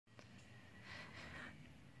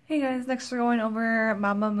Hey guys, next we're going over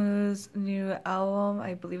Mamamoo's new album.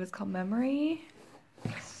 I believe it's called Memory.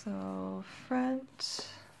 So front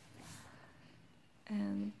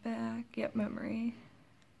and back. Yep, Memory.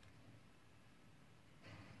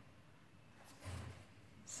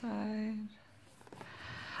 Side.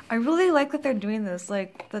 I really like that they're doing this,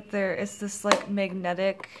 like that there is this like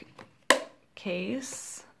magnetic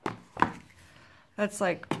case that's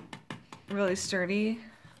like really sturdy.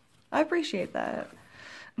 I appreciate that.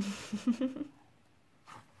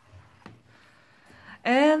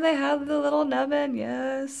 And they have the little nubbin,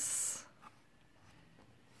 yes.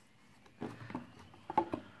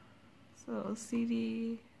 So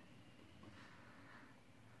CD.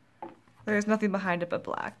 There's nothing behind it but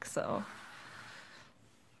black, so.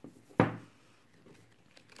 Then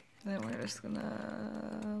we're just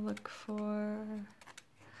gonna look for...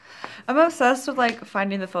 I'm obsessed with like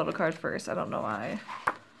finding the photo card first. I don't know why.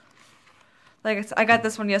 Like I got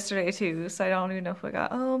this one yesterday too, so I don't even know if I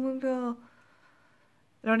got. Oh, Moonbill.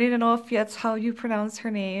 I don't even know if that's how you pronounce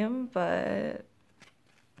her name, but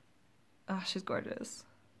oh, she's gorgeous.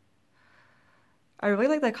 I really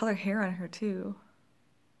like that color hair on her too.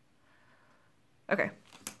 Okay,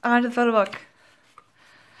 on to the photo book.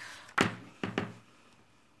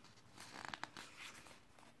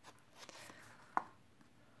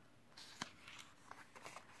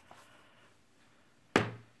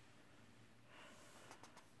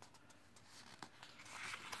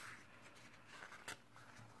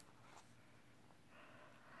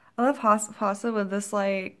 I love Hasa with this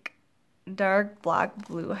like dark black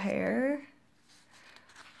blue hair.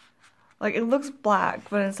 Like it looks black,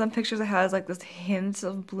 but in some pictures it has like this hint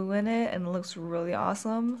of blue in it and it looks really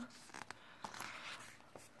awesome.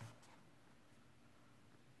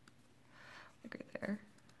 Like right there.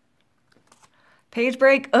 Page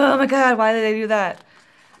break. Oh my god, why did they do that?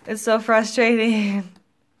 It's so frustrating.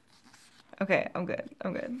 Okay, I'm good.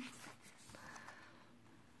 I'm good.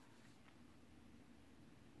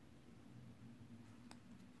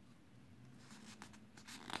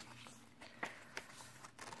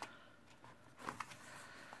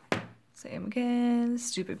 Same again,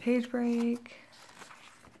 stupid page break.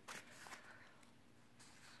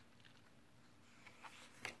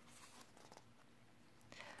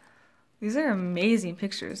 These are amazing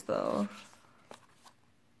pictures though.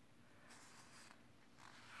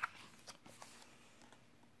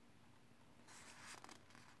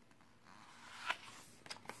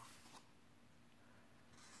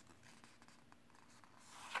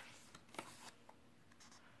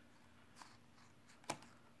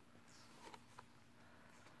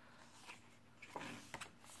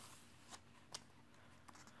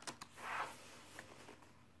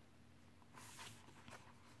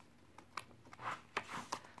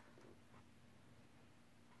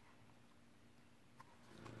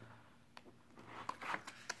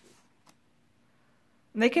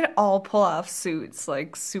 They can all pull off suits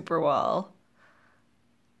like super well.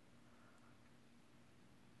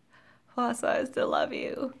 Hasa, I still love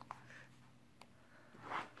you.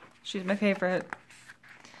 She's my favorite.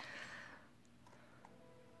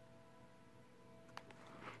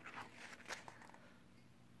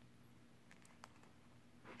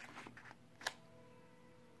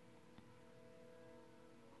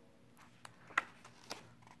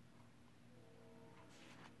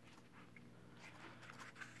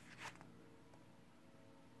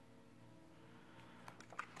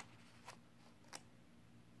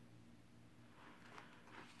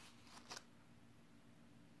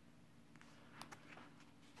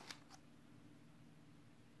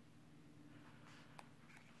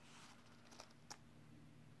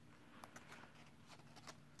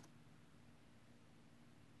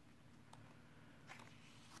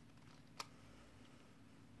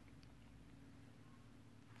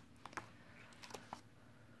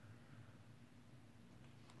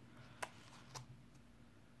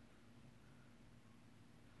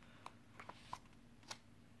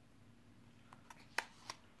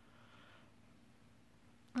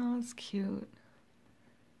 Oh, it's cute.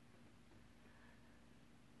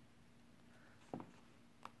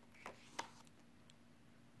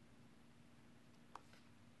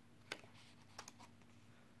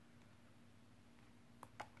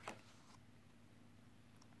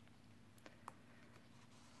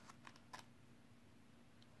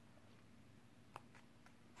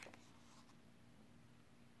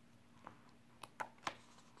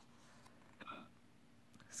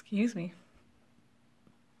 Excuse me.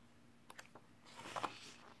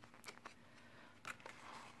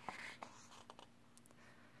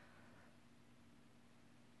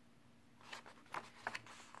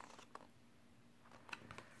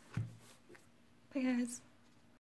 Bye guys.